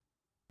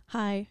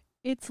Hi,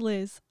 it's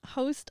Liz,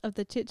 host of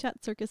the Chit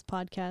Chat Circus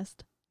podcast.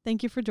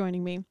 Thank you for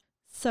joining me.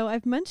 So,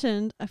 I've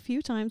mentioned a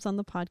few times on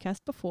the podcast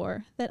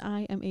before that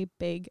I am a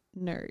big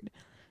nerd.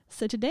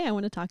 So, today I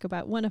want to talk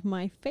about one of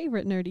my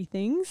favorite nerdy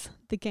things,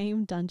 the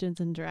game Dungeons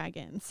and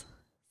Dragons.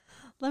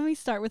 Let me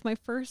start with my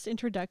first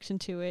introduction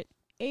to it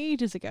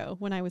ages ago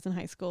when I was in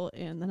high school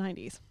in the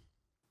 90s.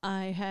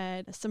 I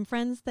had some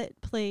friends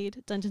that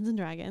played Dungeons and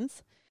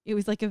Dragons. It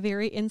was like a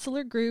very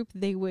insular group.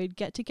 They would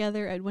get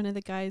together at one of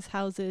the guys'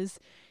 houses.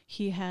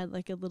 He had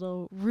like a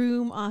little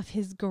room off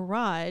his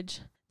garage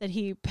that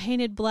he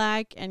painted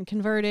black and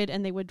converted,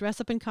 and they would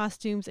dress up in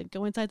costumes and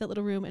go inside that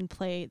little room and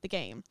play the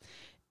game.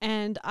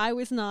 And I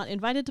was not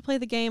invited to play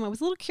the game. I was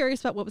a little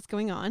curious about what was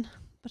going on,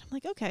 but I'm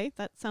like, okay,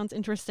 that sounds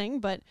interesting,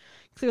 but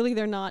clearly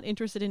they're not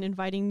interested in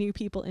inviting new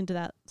people into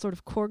that sort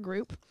of core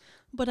group.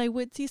 But I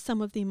would see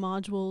some of the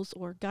modules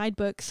or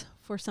guidebooks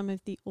for some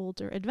of the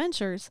older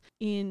adventures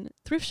in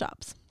thrift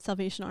shops,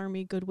 Salvation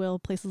Army, Goodwill,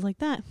 places like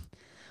that.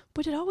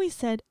 But it always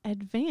said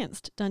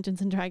Advanced Dungeons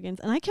and Dragons,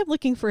 and I kept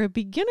looking for a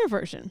beginner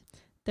version.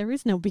 There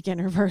is no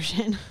beginner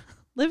version.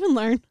 Live and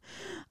learn.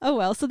 Oh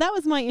well, so that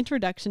was my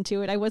introduction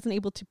to it. I wasn't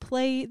able to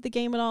play the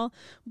game at all,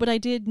 but I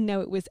did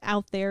know it was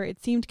out there.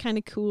 It seemed kind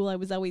of cool. I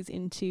was always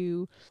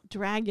into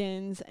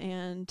dragons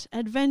and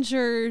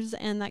adventures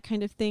and that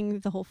kind of thing,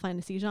 the whole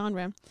fantasy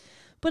genre,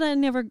 but I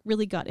never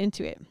really got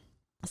into it.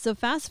 So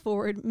fast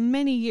forward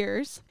many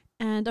years,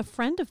 and a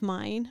friend of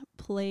mine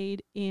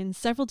played in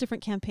several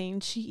different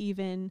campaigns. She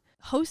even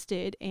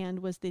hosted and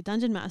was the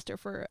dungeon master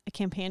for a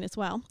campaign as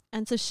well.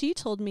 And so she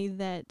told me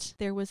that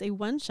there was a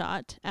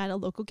one-shot at a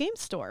local game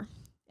store.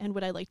 And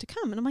would I like to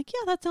come? And I'm like,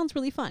 yeah, that sounds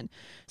really fun.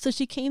 So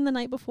she came the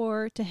night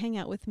before to hang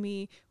out with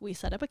me. We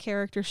set up a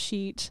character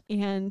sheet,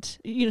 and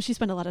she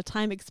spent a lot of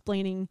time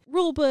explaining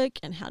rulebook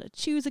and how to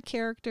choose a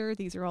character.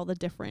 These are all the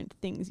different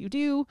things you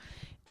do.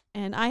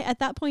 And at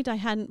that point, I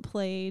hadn't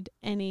played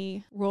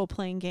any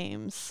role-playing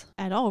games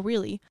at all,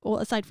 really. Well,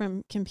 aside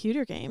from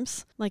computer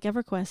games, like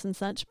EverQuest and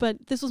such.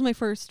 But this was my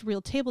first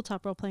real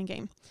tabletop role-playing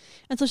game.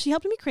 And so she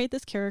helped me create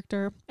this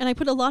character. And I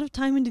put a lot of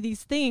time into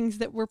these things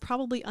that were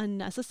probably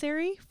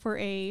unnecessary for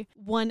a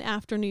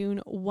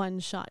one-afternoon,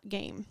 one-shot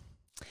game.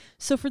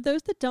 So for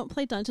those that don't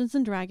play Dungeons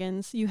 &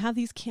 Dragons, you have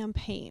these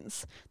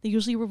campaigns. They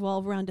usually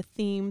revolve around a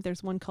theme.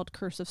 There's one called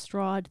Curse of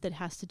Strahd that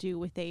has to do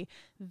with a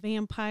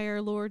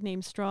vampire lord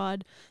named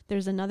Strahd.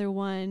 There's another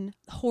one,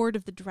 Hoard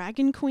of the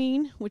Dragon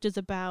Queen, which is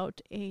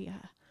about a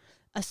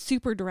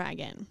super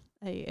dragon,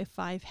 a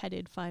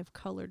five-headed,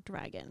 five-colored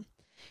dragon.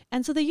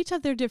 And so they each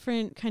have their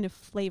different kind of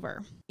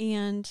flavor.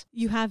 And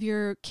you have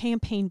your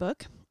campaign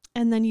book,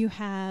 and then you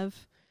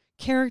have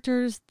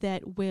characters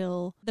that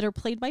are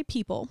played by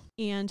people,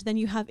 and then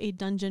you have a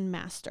dungeon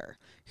master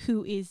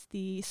who is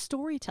the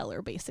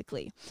storyteller,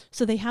 basically.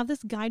 So they have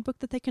this guidebook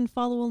that they can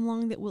follow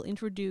along that will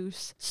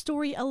introduce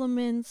story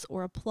elements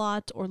or a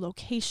plot or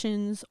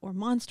locations or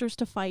monsters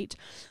to fight,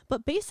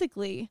 but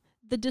basically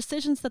the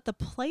decisions that the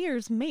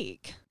players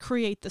make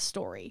create the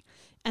story.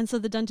 And so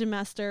the dungeon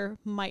master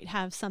might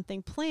have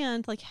something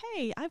planned, like,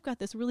 hey, I've got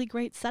this really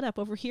great setup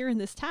over here in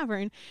this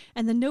tavern,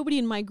 and then nobody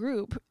in my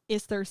group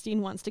is thirsty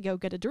and wants to go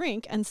get a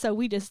drink. And so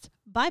we just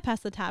bypass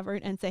the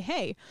tavern and say,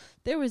 hey,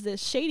 there was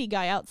this shady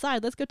guy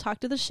outside. Let's go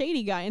talk to the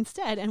shady guy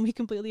instead. And we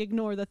completely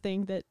ignore the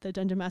thing that the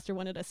dungeon master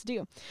wanted us to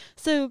do.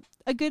 So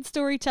a good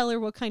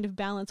storyteller will kind of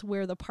balance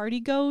where the party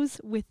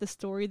goes with the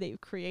story they've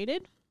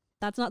created.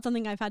 That's not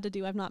something I've had to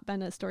do. I've not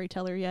been a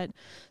storyteller yet.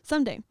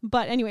 Someday.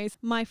 But anyways,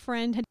 my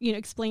friend had,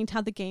 explained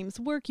how the games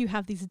work. You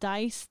have these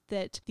dice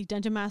that the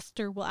dungeon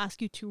master will ask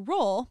you to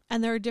roll,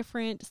 and there are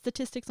different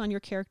statistics on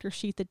your character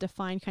sheet that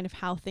define kind of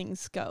how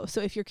things go.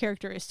 So if your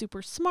character is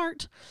super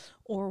smart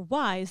or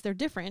wise, they're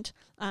different.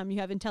 You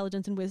have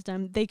intelligence and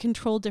wisdom. They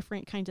control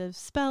different kinds of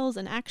spells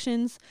and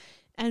actions.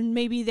 And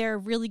maybe they're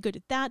really good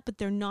at that, but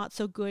they're not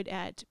so good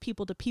at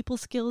people-to-people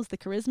skills, the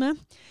charisma.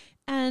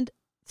 And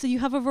so you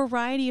have a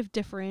variety of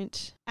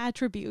different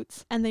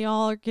attributes, and they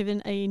all are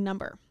given a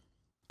number.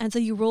 And so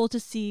you roll to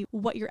see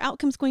what your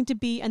outcome's going to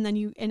be, and then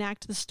you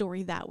enact the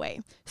story that way.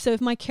 So if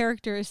my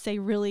character is, say,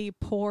 really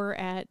poor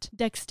at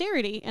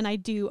dexterity, and I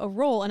do a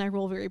roll and I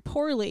roll very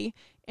poorly,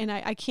 and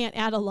I can't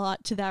add a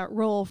lot to that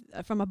roll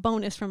from a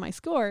bonus from my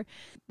score,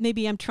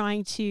 maybe I'm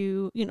trying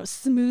to,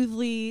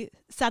 smoothly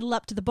saddle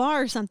up to the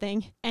bar or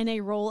something, and I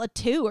roll a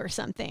 2 or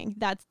something.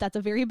 That's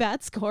a very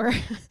bad score.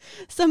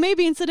 So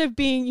maybe instead of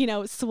being,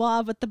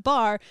 suave at the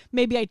bar,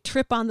 maybe I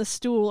trip on the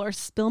stool or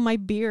spill my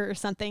beer or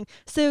something.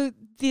 So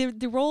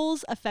the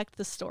rolls affect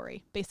the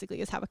story,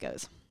 basically, is how it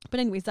goes.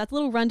 But anyways, that's a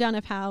little rundown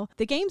of how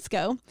the games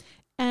go.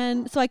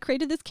 And so I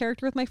created this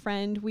character with my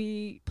friend.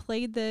 We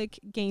played the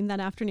game that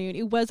afternoon.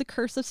 It was a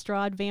Curse of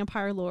Strahd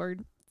vampire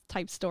lord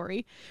type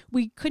story.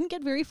 We couldn't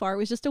get very far. It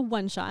was just a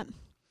one-shot.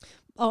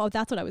 Oh,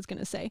 that's what I was going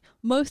to say.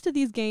 Most of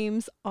these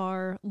games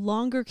are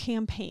longer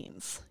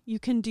campaigns. You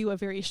can do a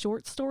very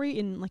short story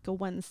in like a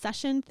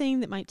one-session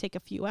thing that might take a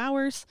few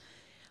hours.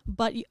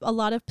 but a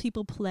lot of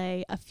people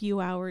play a few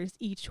hours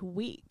each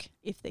week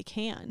if they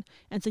can.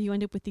 And so you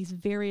end up with these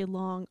very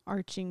long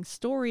arching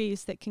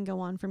stories that can go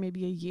on for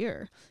maybe a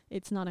year.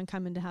 It's not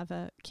uncommon to have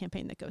a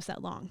campaign that goes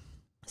that long.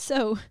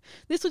 So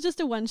this was just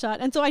a one shot.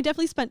 And so I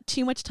definitely spent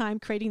too much time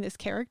creating this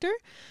character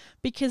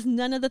because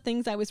none of the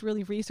things I was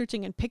really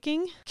researching and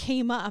picking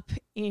came up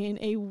in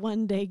a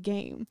one-day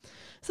game.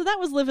 So that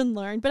was live and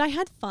learn, but I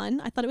had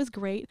fun. I thought it was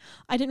great.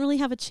 I didn't really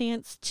have a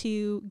chance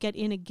to get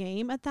in a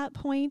game at that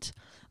point.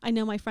 I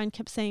know my friend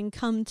kept saying,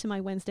 come to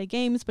my Wednesday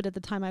games, but at the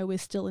time I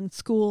was still in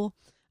school.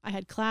 I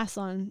had class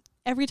on,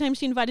 every time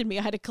she invited me,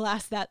 I had a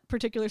class that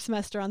particular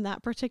semester on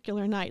that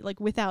particular night, like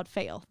without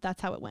fail.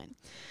 That's how it went.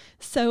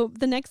 So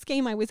the next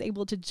game I was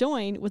able to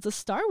join was a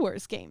Star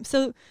Wars game.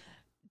 So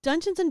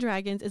Dungeons and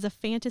Dragons is a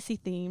fantasy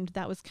themed.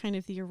 That was kind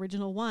of the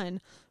original one.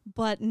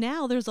 But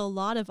now there's a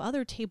lot of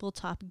other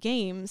tabletop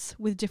games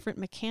with different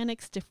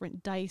mechanics,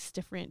 different dice,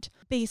 different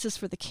bases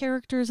for the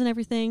characters and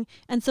everything.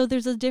 And so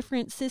there's a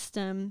different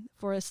system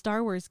for a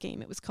Star Wars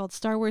game. It was called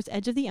Star Wars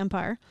Edge of the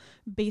Empire.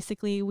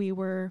 Basically, we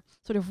were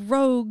sort of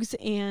rogues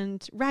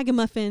and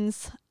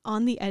ragamuffins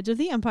on the edge of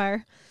the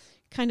Empire,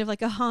 kind of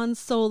like a Han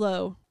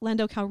Solo,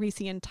 Lando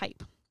Calrissian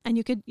type. And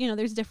you could,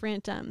 there's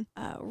different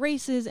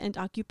races and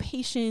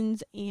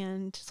occupations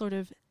and sort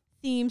of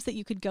themes that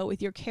you could go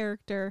with your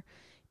character.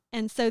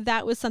 And so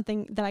that was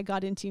something that I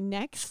got into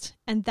next.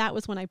 And that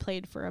was when I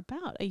played for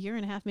about a year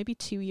and a half, maybe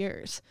 2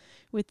 years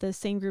with the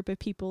same group of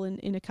people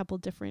in a couple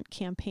different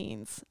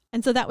campaigns.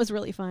 And so that was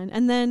really fun.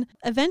 And then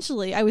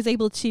eventually I was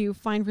able to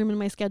find room in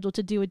my schedule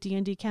to do a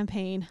D&D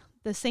campaign.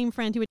 The same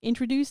friend who had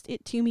introduced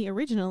it to me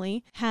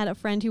originally had a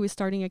friend who was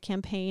starting a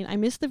campaign. I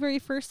missed the very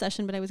first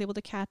session, but I was able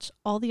to catch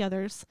all the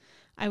others.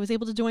 I was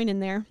able to join in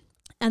there,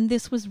 and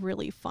this was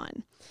really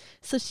fun.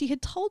 So she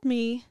had told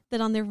me that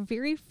on their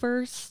very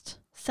first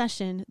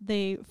session,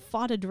 they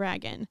fought a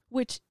dragon,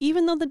 which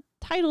even though the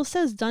title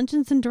says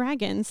Dungeons and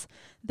Dragons,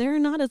 there are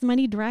not as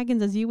many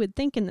dragons as you would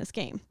think in this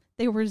game.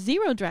 There were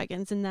 0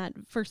 dragons in that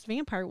first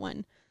vampire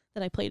one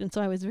that I played, and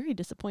so I was very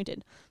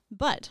disappointed.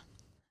 But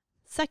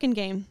second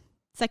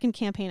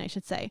campaign, I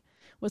should say,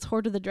 was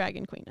Horde of the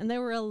Dragon Queen. And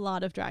there were a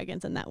lot of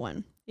dragons in that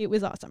one. It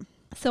was awesome.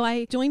 So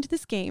I joined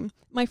this game.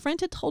 My friend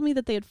had told me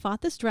that they had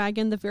fought this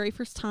dragon the very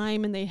first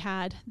time, and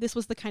this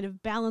was the kind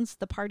of balance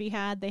the party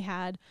had. They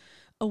had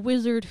a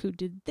wizard who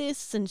did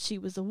this, and she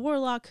was a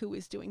warlock who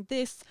was doing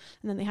this,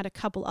 and then they had a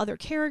couple other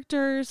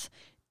characters.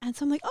 And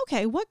so I'm like,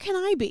 okay, what can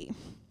I be?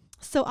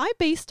 So I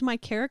based my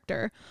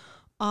character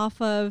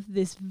off of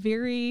this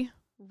very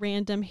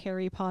random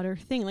Harry Potter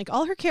thing. Like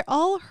all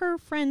her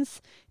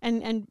friends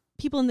and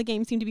people in the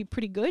game seem to be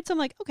pretty good. So I'm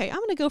like, okay, I'm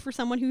going to go for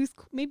someone who's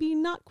maybe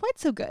not quite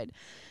so good.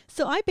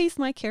 So I based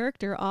my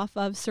character off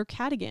of Sir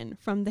Cadogan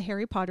from the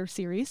Harry Potter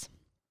series.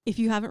 If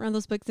you haven't read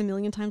those books a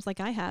million times like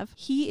I have,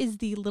 he is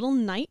the little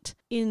knight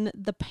in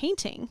the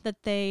painting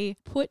that they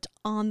put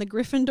on the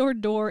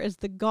Gryffindor door as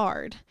the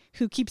guard,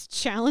 who keeps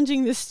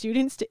challenging the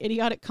students to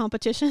idiotic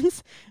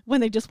competitions when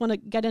they just want to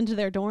get into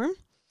their dorm.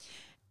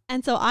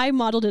 And so I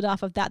modeled it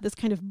off of that, this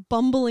kind of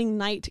bumbling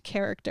knight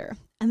character.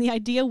 And the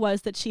idea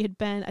was that she had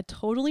been a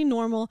totally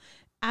normal,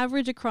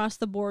 average across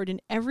the board in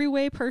every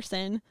way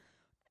person,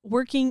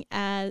 working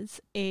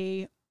as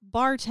a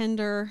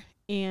bartender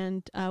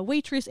and a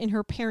waitress in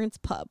her parents'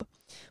 pub.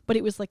 But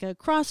it was like a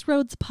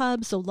crossroads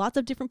pub, so lots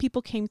of different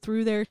people came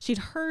through there. She'd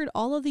heard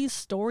all of these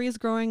stories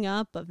growing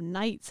up of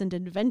knights and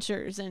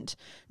adventures and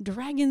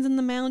dragons in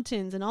the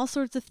mountains and all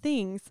sorts of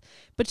things,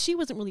 but she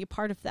wasn't really a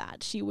part of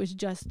that. She was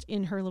just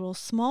in her little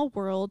small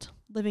world,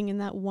 living in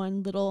that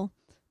one little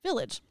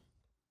village.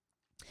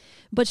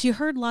 But she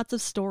heard lots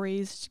of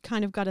stories. She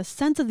kind of got a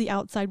sense of the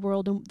outside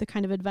world and the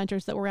kind of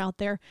adventures that were out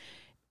there.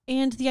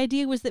 And the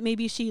idea was that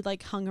maybe she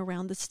hung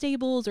around the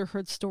stables or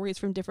heard stories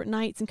from different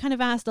knights and kind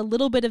of asked a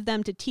little bit of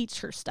them to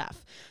teach her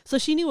stuff. So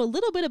she knew a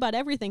little bit about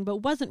everything, but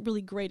wasn't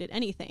really great at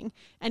anything.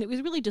 And it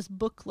was really just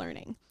book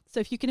learning. So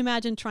if you can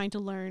imagine trying to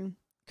learn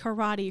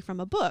karate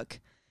from a book,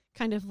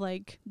 kind of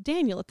like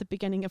Daniel at the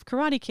beginning of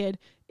Karate Kid,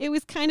 it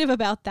was kind of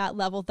about that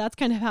level. That's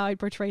kind of how I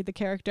portrayed the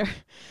character.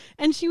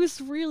 And she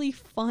was really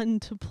fun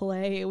to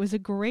play. It was a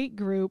great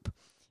group.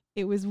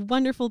 It was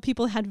wonderful.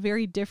 People had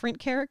very different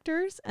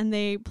characters and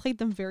they played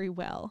them very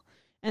well.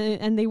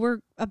 And they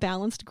were a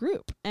balanced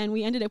group. And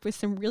we ended up with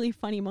some really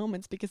funny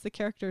moments because the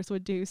characters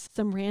would do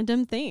some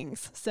random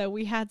things. So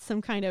we had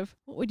some kind of,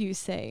 what would you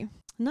say?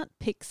 Not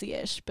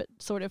pixie-ish, but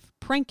sort of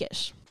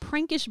prankish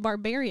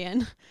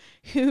barbarian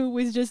who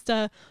was just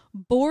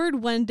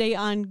bored one day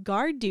on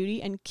guard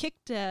duty and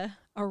kicked a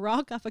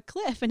rock off a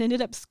cliff and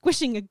ended up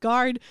squishing a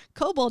guard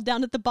kobold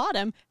down at the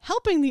bottom,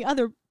 helping the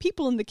other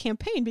people in the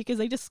campaign because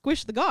they just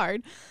squished the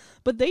guard.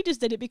 But they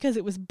just did it because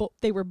it was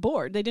they were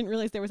bored. They didn't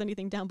realize there was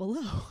anything down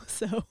below.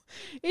 So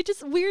it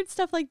just weird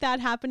stuff like that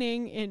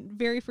happening and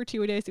very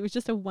fortuitous. It was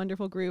just a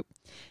wonderful group.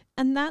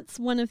 And that's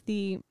one of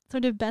the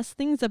sort of best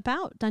things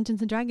about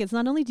Dungeons & Dragons.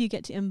 Not only do you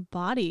get to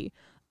embody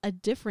a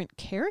different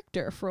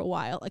character for a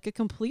while, like a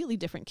completely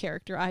different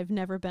character. I've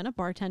never been a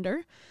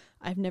bartender.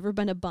 I've never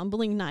been a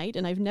bumbling knight,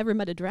 and I've never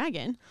met a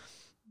dragon.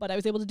 But I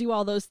was able to do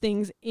all those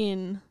things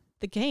in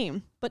the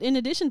game. But in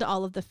addition to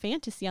all of the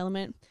fantasy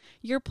element,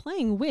 you're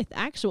playing with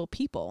actual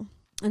people.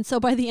 And so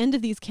by the end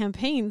of these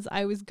campaigns,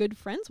 I was good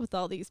friends with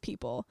all these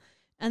people.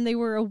 And they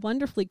were a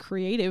wonderfully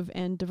creative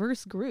and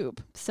diverse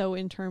group. So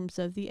in terms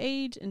of the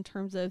age, in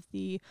terms of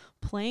the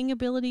playing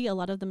ability, a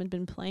lot of them had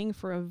been playing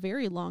for a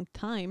very long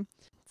time.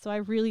 So I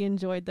really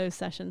enjoyed those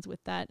sessions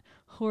with that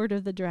Hoard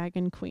of the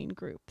Dragon Queen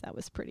group. That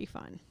was pretty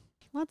fun.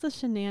 Lots of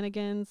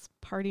shenanigans,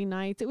 party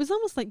nights. It was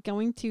almost like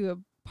going to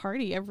a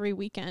party every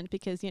weekend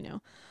because,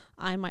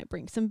 I might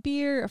bring some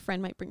beer, a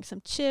friend might bring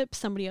some chips,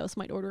 somebody else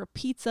might order a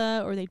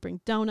pizza, or they'd bring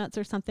donuts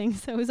or something.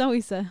 So it was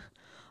always a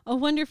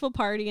wonderful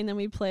party, and then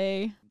we'd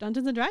play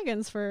Dungeons and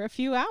Dragons for a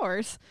few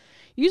hours.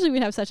 Usually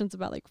we'd have sessions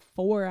about like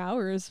 4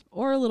 hours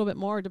or a little bit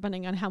more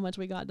depending on how much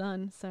we got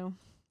done. So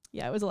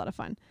yeah, it was a lot of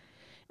fun.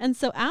 And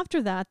so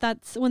after that,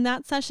 that's when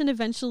that session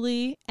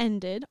eventually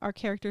ended. Our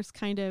characters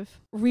kind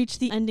of reached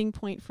the ending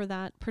point for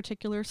that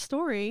particular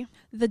story.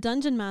 The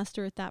dungeon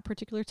master at that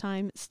particular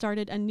time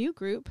started a new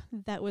group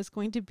that was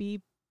going to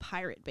be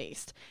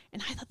pirate-based.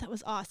 And I thought that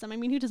was awesome. I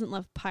mean, who doesn't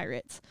love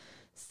pirates?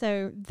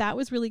 So that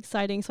was really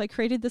exciting. So I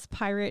created this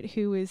pirate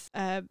who is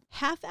a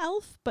half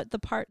elf, but the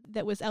part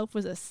that was elf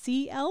was a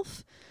sea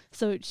elf.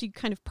 So she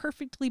kind of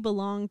perfectly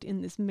belonged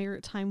in this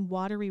maritime,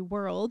 watery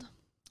world.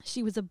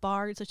 She was a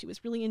bard, so she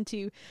was really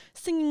into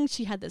singing.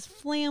 She had this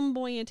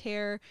flamboyant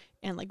hair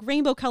and like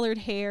rainbow colored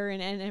hair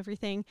and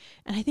everything.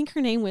 And I think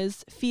her name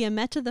was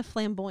Fiametta the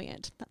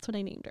Flamboyant. That's what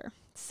I named her.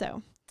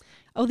 So,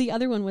 the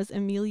other one was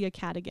Amelia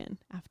Cadigan,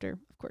 after,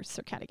 of course,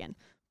 Sir Cadigan.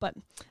 But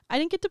I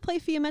didn't get to play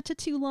Fiametta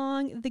too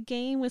long. The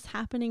game was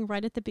happening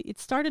it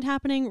started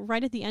happening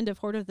right at the end of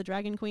Hoard of the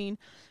Dragon Queen,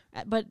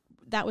 but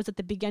that was at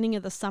the beginning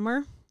of the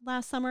summer,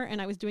 last summer,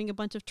 and I was doing a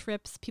bunch of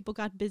trips. People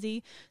got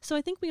busy. So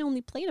I think we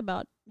only played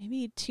about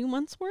maybe 2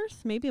 months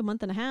worth, maybe a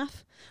month and a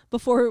half,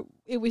 before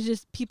it was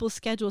just people's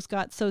schedules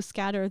got so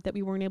scattered that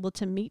we weren't able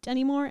to meet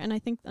anymore. And I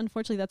think,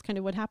 unfortunately, that's kind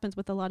of what happens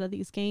with a lot of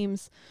these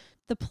games.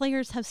 The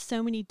players have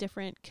so many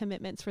different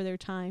commitments for their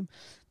time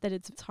that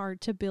it's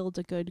hard to build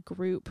a good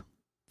group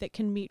that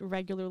can meet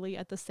regularly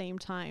at the same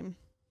time,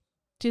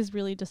 which is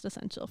really just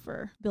essential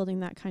for building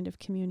that kind of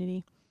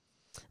community.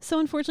 So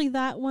unfortunately,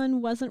 that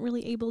one wasn't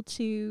really able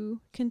to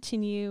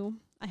continue.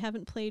 I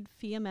haven't played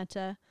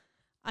Fiametta.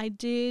 I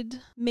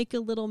did make a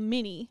little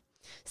mini.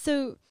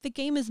 So the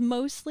game is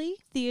mostly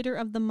theater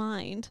of the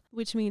mind,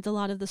 which means a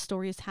lot of the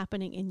story is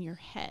happening in your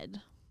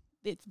head.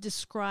 It's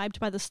described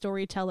by the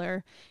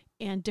storyteller,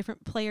 and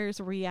different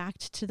players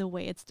react to the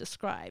way it's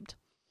described.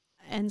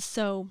 And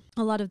so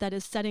a lot of that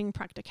is setting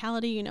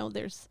practicality.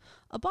 There's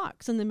a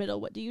box in the middle.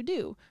 What do you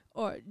do?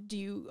 Or do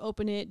you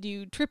open it? Do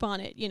you trip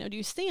on it? Do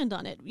you stand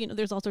on it?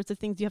 There's all sorts of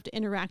things you have to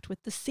interact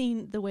with the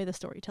scene the way the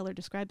storyteller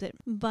describes it.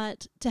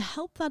 But to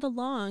help that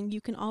along, you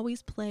can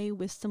always play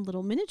with some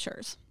little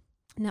miniatures.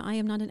 Now, I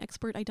am not an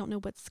expert. I don't know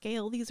what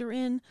scale these are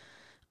in.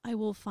 I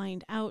will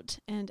find out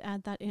and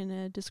add that in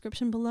a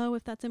description below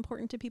if that's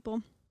important to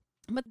people.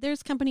 But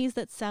there's companies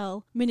that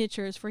sell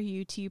miniatures for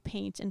you to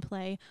paint and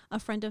play. A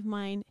friend of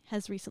mine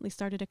has recently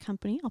started a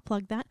company. I'll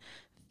plug that.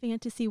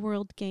 Fantasy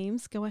World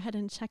Games. Go ahead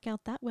and check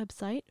out that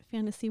website,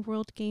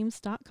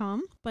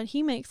 fantasyworldgames.com. But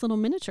he makes little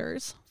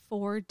miniatures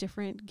for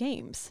different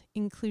games,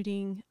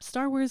 including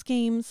Star Wars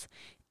games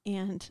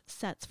and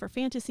sets for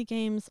fantasy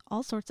games,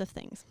 all sorts of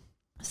things.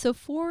 So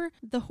for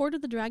the Hoard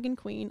of the Dragon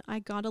Queen, I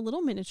got a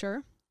little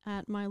miniature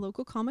at my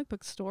local comic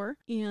book store,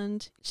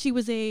 and she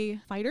was a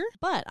fighter,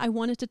 but I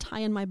wanted to tie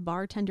in my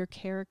bartender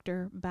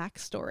character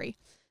backstory.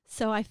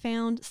 So I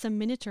found some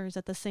miniatures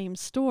at the same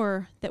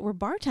store that were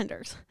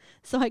bartenders.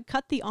 So I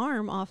cut the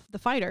arm off the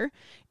fighter,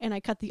 and I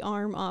cut the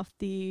arm off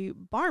the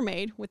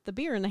barmaid with the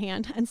beer in the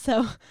hand. And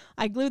so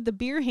I glued the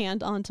beer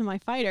hand onto my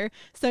fighter.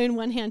 So in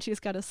one hand, she's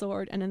got a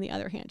sword, and in the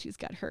other hand, she's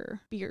got her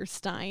beer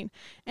stein.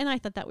 And I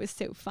thought that was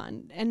so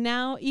fun. And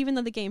now, even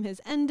though the game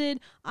has ended,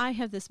 I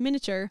have this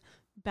miniature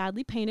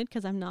badly painted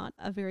because I'm not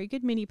a very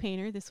good mini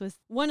painter. This was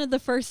one of the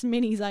first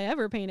minis I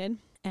ever painted,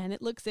 and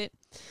it looks it.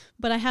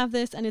 But I have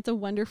this, and it's a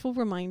wonderful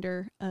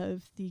reminder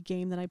of the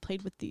game that I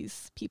played with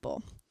these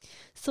people.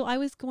 So I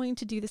was going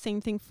to do the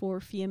same thing for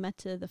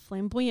Fiametta, the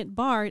Flamboyant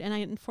Bard, and I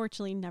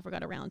unfortunately never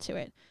got around to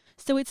it.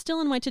 So it's still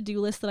on my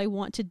to-do list that I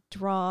want to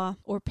draw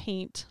or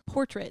paint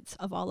portraits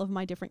of all of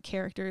my different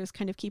characters,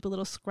 kind of keep a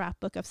little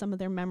scrapbook of some of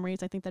their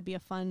memories. I think that'd be a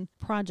fun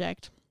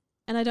project.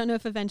 And I don't know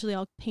if eventually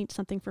I'll paint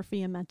something for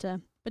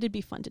Fiametta, but it'd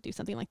be fun to do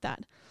something like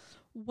that.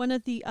 One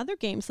of the other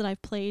games that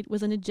I've played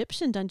was an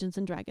Egyptian Dungeons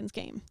 & Dragons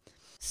game.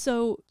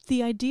 So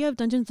the idea of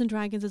Dungeons &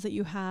 Dragons is that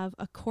you have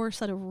a core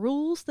set of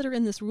rules that are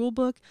in this rule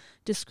book,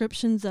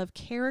 descriptions of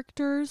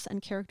characters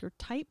and character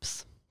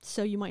types.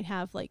 So you might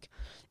have like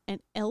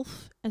an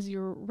elf as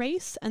your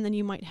race, and then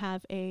you might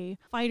have a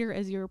fighter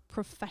as your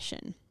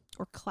profession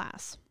or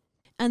class.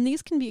 And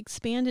these can be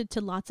expanded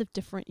to lots of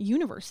different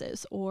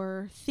universes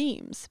or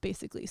themes,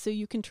 basically. So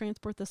you can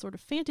transport this sort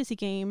of fantasy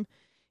game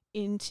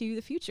into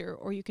the future,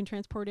 or you can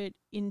transport it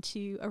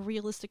into a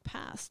realistic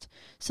past.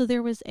 So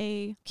there was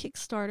a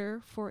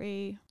Kickstarter for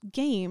a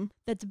game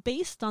that's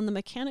based on the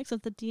mechanics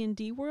of the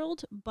D&D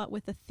world, but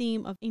with a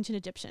theme of ancient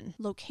Egyptian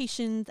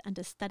locations and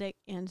aesthetic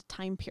and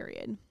time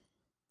period.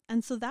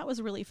 And so that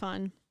was really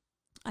fun.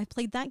 I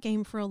played that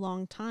game for a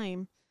long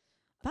time,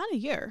 about a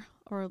year,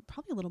 or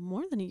probably a little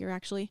more than a year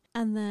actually.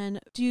 And then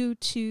due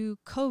to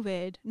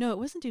COVID, no, it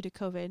wasn't due to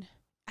COVID.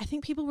 I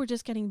think people were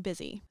just getting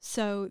busy.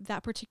 So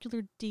that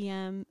particular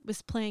DM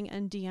was playing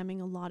and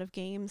DMing a lot of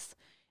games.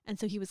 And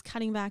so he was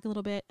cutting back a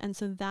little bit. And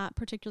so that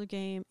particular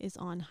game is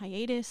on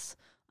hiatus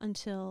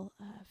until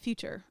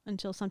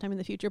sometime in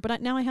the future.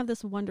 But now I have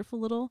this wonderful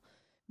little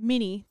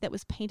mini that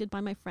was painted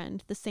by my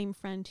friend, the same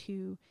friend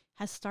who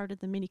has started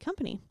the mini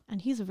company.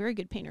 And he's a very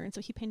good painter. And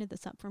so he painted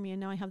this up for me. And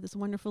now I have this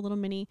wonderful little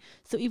mini.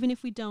 So even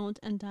if we don't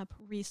end up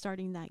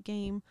restarting that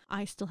game,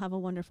 I still have a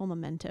wonderful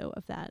memento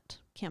of that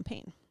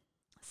campaign.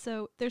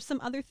 So there's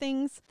some other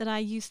things that I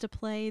used to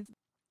play.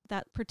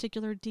 That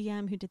particular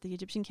DM who did the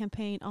Egyptian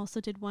campaign also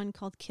did one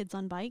called Kids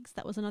on Bikes.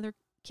 That was another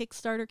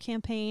Kickstarter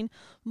campaign.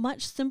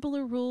 Much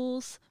simpler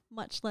rules,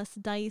 much less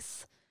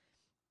dice.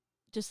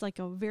 Just like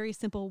a very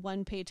simple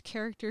one-page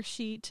character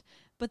sheet.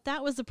 But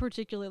that was a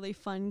particularly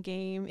fun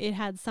game. It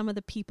had some of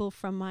the people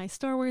from my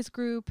Star Wars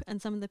group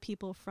and some of the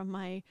people from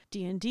my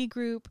D&D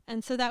group.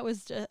 And so that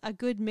was a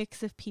good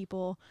mix of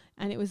people.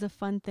 And it was a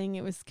fun thing.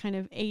 It was kind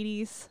of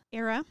 80s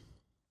era.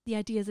 The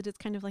idea is that it's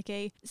kind of like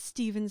a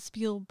Steven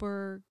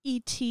Spielberg,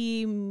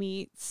 E.T.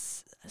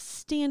 meets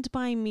Stand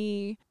By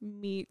Me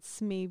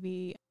meets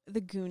maybe The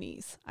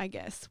Goonies, I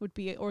guess, would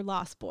be, or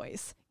Lost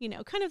Boys. You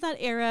know, kind of that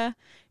era,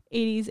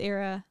 80s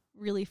era,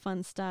 really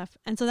fun stuff.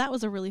 And so that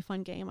was a really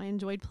fun game. I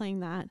enjoyed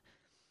playing that.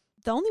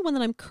 The only one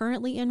that I'm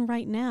currently in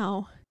right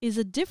now is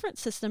a different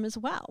system as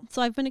well.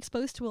 So I've been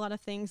exposed to a lot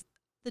of things.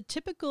 The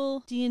typical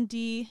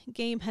D&D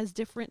game has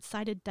different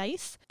sided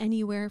dice,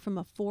 anywhere from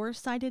a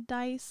 4-sided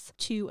dice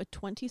to a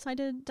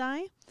 20-sided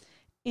die.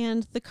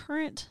 And the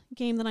current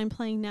game that I'm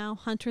playing now,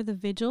 Hunter the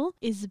Vigil,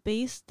 is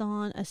based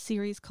on a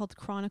series called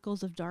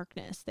Chronicles of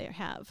Darkness. They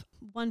have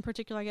one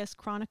particular,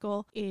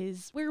 chronicle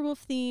is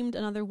werewolf themed,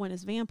 another one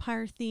is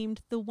vampire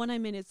themed. The one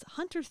I'm in is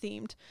hunter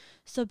themed.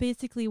 So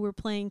basically we're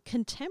playing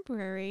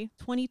contemporary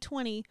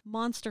 2020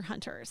 monster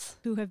hunters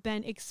who have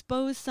been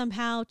exposed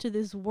somehow to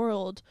this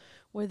world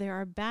where there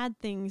are bad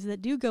things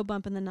that do go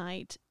bump in the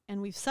night,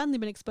 and we've suddenly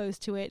been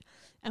exposed to it,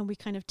 and we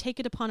kind of take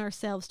it upon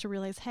ourselves to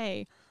realize,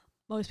 hey,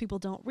 most people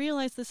don't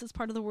realize this is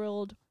part of the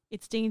world.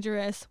 It's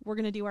dangerous. We're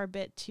going to do our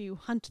bit to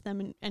hunt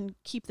them and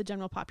keep the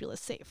general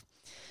populace safe.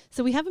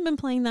 So we haven't been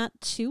playing that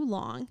too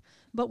long,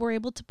 but we're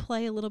able to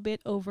play a little bit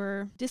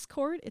over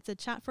Discord. It's a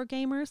chat for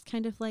gamers,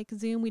 kind of like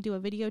Zoom. We do a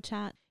video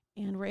chat,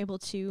 and we're able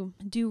to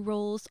do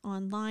roles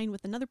online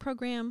with another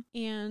program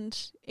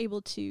and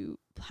able to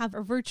have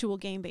a virtual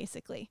game,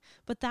 basically.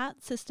 But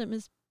that system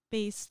is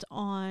based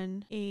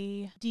on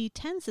a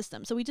D10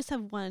 system. So we just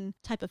have one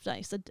type of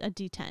dice, a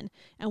D10,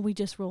 and we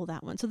just roll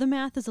that one. So the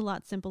math is a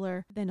lot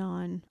simpler than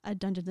on a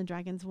Dungeons &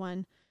 Dragons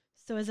one.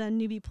 So as a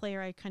newbie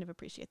player, I kind of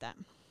appreciate that.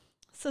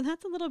 So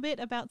that's a little bit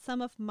about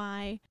some of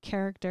my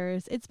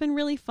characters. It's been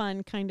really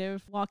fun kind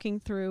of walking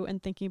through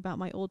and thinking about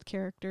my old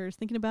characters,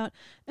 thinking about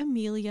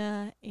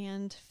Amelia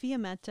and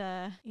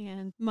Fiammetta,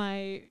 and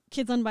my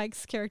Kids on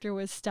Bikes character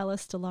was Stella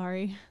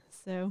Stellari,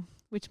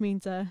 which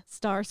means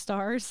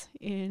stars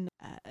in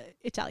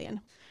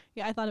Italian.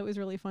 Yeah, I thought it was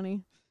really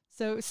funny.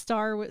 So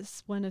Star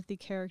was one of the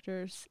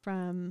characters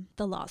from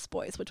The Lost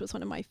Boys, which was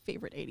one of my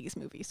favorite 80s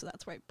movies. So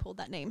that's where I pulled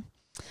that name.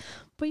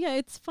 But yeah,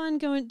 it's fun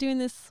doing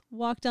this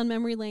walk down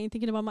memory lane,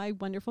 thinking about my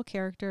wonderful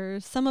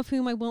characters, some of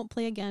whom I won't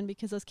play again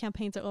because those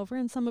campaigns are over,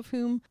 and some of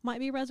whom might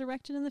be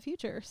resurrected in the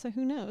future. So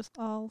who knows?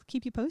 I'll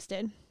keep you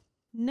posted.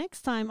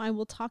 Next time, I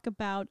will talk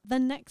about the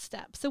next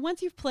step. So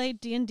once you've played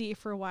D&D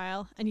for a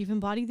while and you've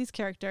embodied these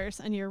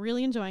characters and you're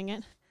really enjoying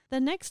it, the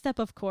next step,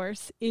 of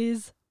course,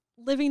 is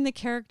living the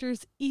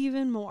characters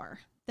even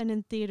more than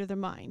in theater of the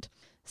mind.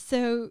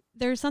 So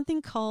there's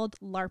something called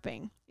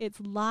LARPing.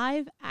 It's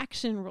live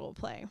action role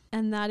play,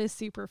 and that is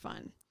super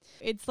fun.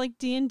 It's like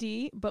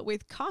D&D, but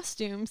with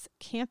costumes,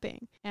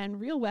 camping, and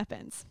real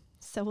weapons.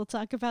 So we'll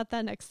talk about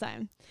that next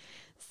time.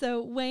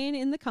 So weigh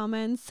in the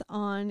comments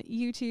on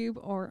YouTube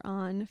or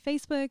on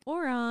Facebook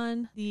or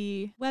on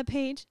the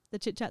webpage,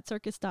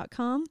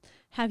 thechitchatcircus.com.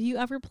 Have you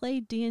ever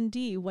played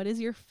D&D? What is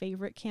your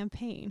favorite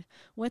campaign?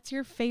 What's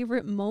your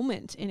favorite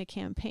moment in a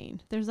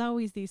campaign? There's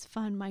always these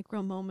fun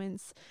micro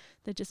moments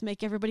that just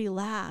make everybody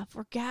laugh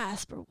or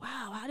gasp or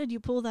wow, how did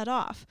you pull that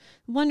off?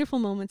 Wonderful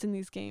moments in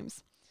these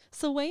games.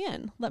 So weigh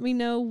in. Let me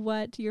know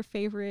what your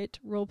favorite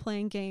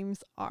role-playing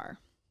games are.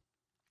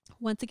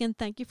 Once again,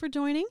 thank you for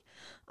joining.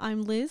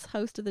 I'm Liz,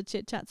 host of the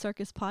Chit Chat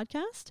Circus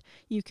podcast.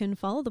 You can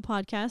follow the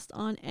podcast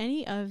on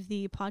any of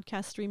the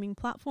podcast streaming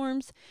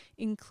platforms,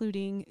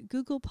 including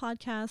Google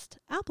Podcast,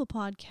 Apple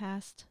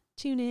Podcast,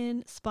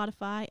 TuneIn,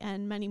 Spotify,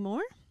 and many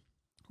more.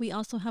 We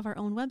also have our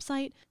own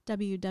website,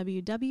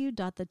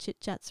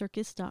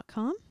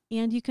 www.thechitchatcircus.com.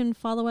 And you can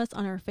follow us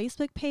on our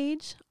Facebook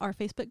page, our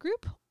Facebook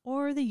group,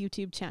 or the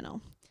YouTube channel.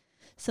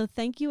 So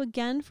thank you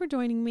again for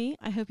joining me.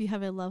 I hope you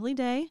have a lovely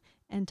day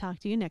and talk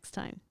to you next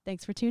time.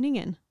 Thanks for tuning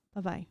in.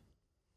 Bye-bye.